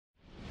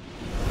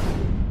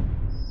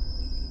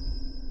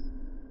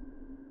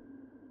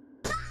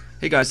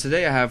Hey guys,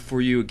 today I have for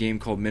you a game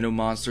called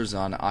MinoCreatures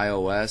on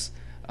iOS.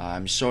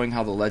 I'm showing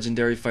how the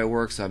legendary fight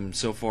works. I'm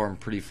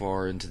pretty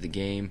far into the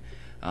game.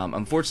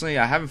 Unfortunately,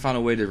 I haven't found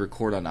a way to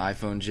record on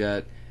iPhones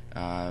yet.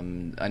 I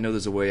know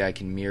there's a way I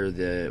can mirror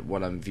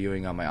what I'm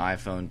viewing on my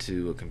iPhone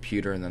to a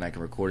computer, and then I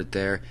can record it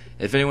there.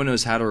 If anyone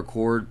knows how to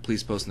record,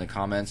 please post in the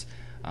comments.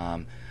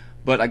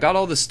 But I got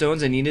all the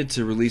stones I needed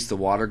to release the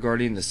Water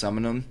Guardian to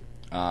summon them.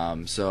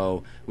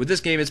 So with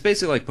this game, it's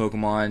basically like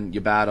Pokemon. You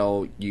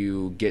battle,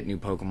 you get new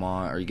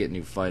Pokemon, or you get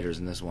new fighters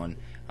in this one.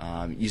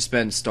 You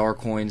spend star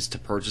coins to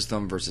purchase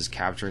them versus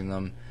capturing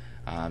them.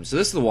 So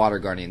this is the Water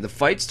Guardian. The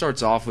fight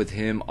starts off with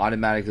him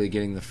automatically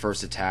getting the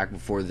first attack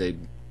before the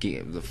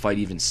fight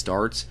even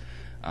starts.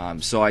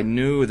 So I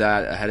knew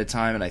that ahead of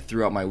time, and I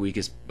threw out my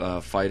weakest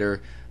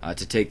fighter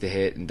to take the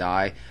hit and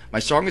die. My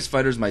strongest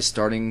fighter is my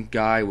starting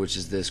guy, which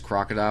is this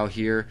crocodile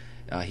here.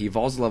 He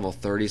evolves to level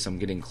 30, so I'm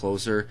getting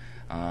closer.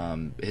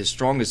 His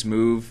strongest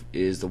move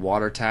is the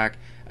water attack.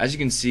 As you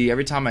can see,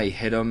 every time I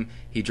hit him,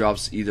 he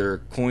drops either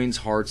coins,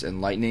 hearts, and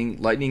lightning.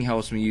 Lightning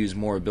helps me use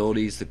more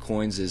abilities. The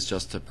coins is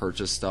just to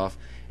purchase stuff,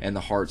 and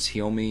the hearts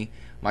heal me.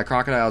 My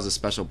crocodile has a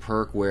special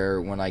perk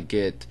where when I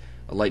get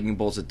a lightning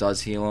bolts, it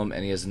does heal him,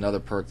 and he has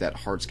another perk that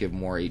hearts give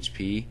more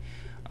HP.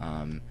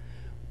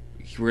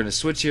 We're going to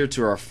switch here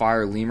to our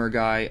fire lemur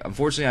guy.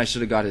 Unfortunately, I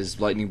should have got his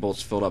lightning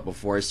bolts filled up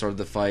before I started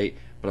the fight,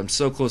 but I'm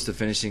so close to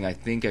finishing, I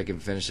think I can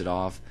finish it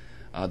off.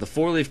 The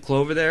four-leaf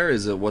clover there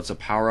is what's a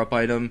power-up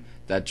item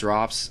that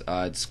drops.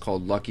 It's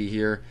called Lucky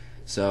here.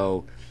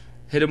 So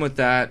hit him with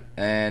that,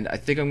 and I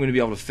think I'm going to be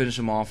able to finish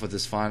him off with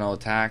his final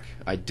attack.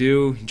 I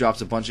do. He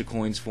drops a bunch of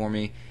coins for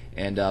me,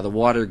 and the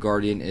Water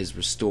Guardian is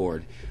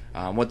restored.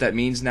 What that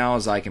means now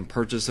is I can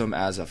purchase him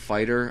as a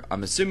fighter.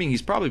 I'm assuming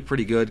he's probably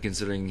pretty good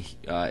considering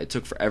it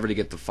took forever to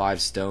get the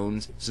 5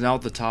 stones. So now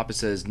at the top it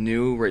says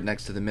New right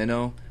next to the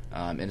Minnow.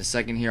 In a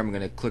second here I'm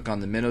going to click on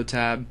the Minnow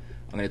tab.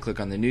 I'm going to click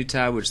on the new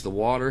tab, which is the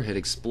water, hit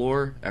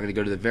explore. I'm going to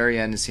go to the very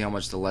end and see how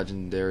much the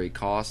legendary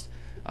cost.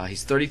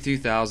 He's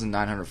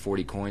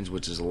 32,940 coins,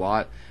 which is a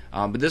lot.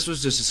 But this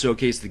was just to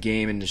showcase the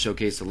game and to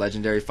showcase the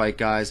legendary fight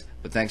guys.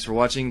 But thanks for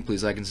watching.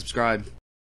 Please like and subscribe.